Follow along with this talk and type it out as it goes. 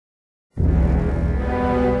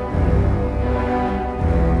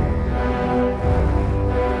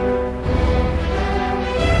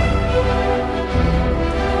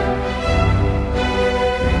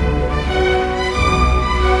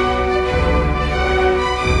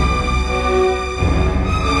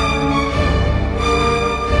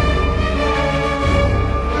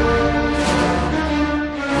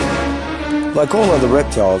Like all other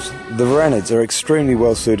reptiles, the Varanids are extremely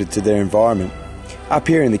well suited to their environment. Up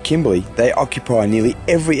here in the Kimberley, they occupy nearly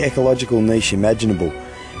every ecological niche imaginable.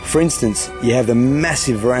 For instance, you have the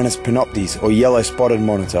massive Varanus panoptes, or yellow-spotted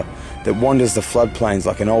monitor, that wanders the floodplains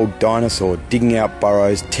like an old dinosaur, digging out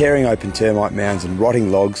burrows, tearing open termite mounds and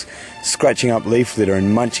rotting logs, scratching up leaf litter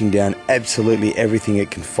and munching down absolutely everything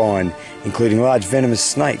it can find, including large venomous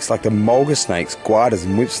snakes like the mulga snakes, guardas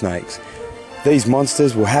and whip snakes. These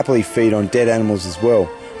monsters will happily feed on dead animals as well,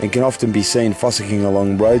 and can often be seen fossicking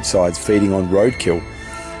along roadsides feeding on roadkill.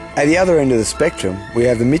 At the other end of the spectrum, we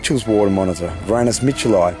have the Mitchell's water monitor, Varanus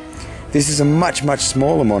mitchelli. This is a much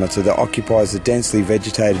smaller monitor that occupies the densely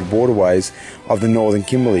vegetated waterways of the northern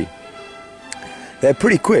Kimberley. They're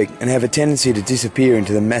pretty quick and have a tendency to disappear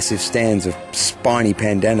into the massive stands of spiny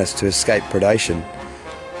pandanus to escape predation.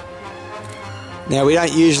 Now, we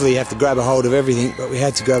don't usually have to grab a hold of everything, but we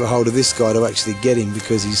had to grab a hold of this guy to actually get him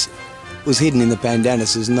because he was hidden in the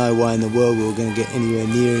pandanus. There's no way in the world we were going to get anywhere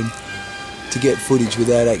near him to get footage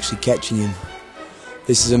without actually catching him.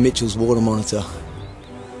 This is a Mitchell's water monitor,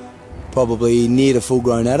 probably near to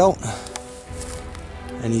full-grown adult,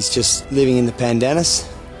 and he's just living in the pandanus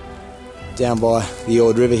down by the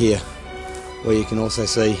Ord River here, where you can also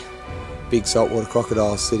see big saltwater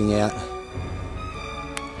crocodiles sitting out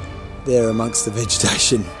there amongst the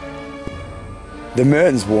vegetation. The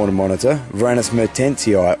Mertens water monitor, Varanus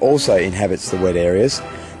mertensii, also inhabits the wet areas.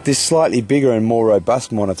 This slightly bigger and more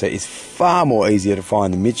robust monitor is far more easier to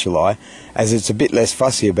find than mitchelli, as it's a bit less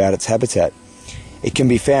fussy about its habitat. It can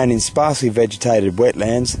be found in sparsely vegetated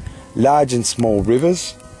wetlands, large and small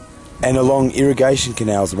rivers, and along irrigation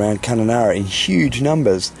canals around Kununurra in huge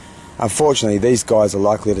numbers. Unfortunately, these guys are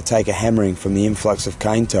likely to take a hammering from the influx of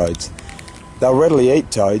cane toads. They'll readily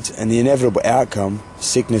eat toads, and the inevitable outcome,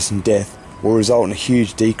 sickness and death, will result in a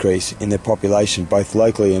huge decrease in their population both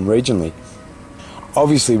locally and regionally.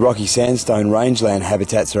 Obviously, rocky sandstone rangeland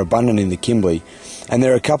habitats are abundant in the Kimberley, and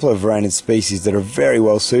there are a couple of Varanid species that are very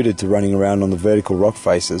well suited to running around on the vertical rock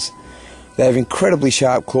faces. They have incredibly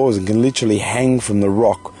sharp claws and can literally hang from the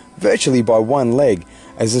rock virtually by one leg,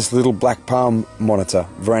 as this little black palm monitor,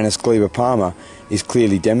 Varanus gleba palma, is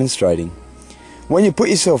clearly demonstrating. When you put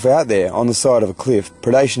yourself out there on the side of a cliff,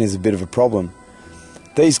 predation is a bit of a problem.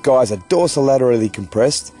 These guys are dorsolaterally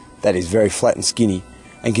compressed, that is very flat and skinny,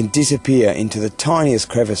 and can disappear into the tiniest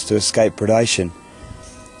crevice to escape predation.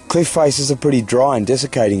 Cliff faces are pretty dry and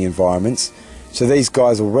desiccating environments, so these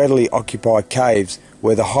guys will readily occupy caves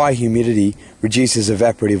where the high humidity reduces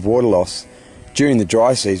evaporative water loss. During the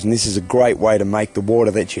dry season, this is a great way to make the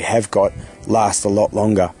water that you have got last a lot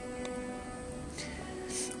longer.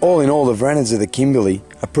 All in all, the Varanids of the Kimberley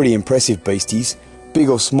are pretty impressive beasties. Big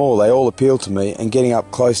or small, they all appeal to me, and getting up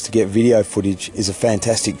close to get video footage is a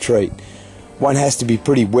fantastic treat. One has to be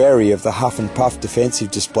pretty wary of the huff and puff defensive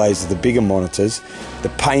displays of the bigger monitors, the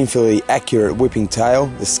painfully accurate whipping tail,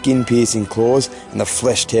 the skin-piercing claws, and the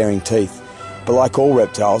flesh-tearing teeth. But like all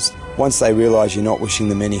reptiles, once they realise you're not wishing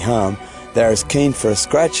them any harm, they're as keen for a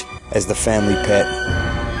scratch as the family pet.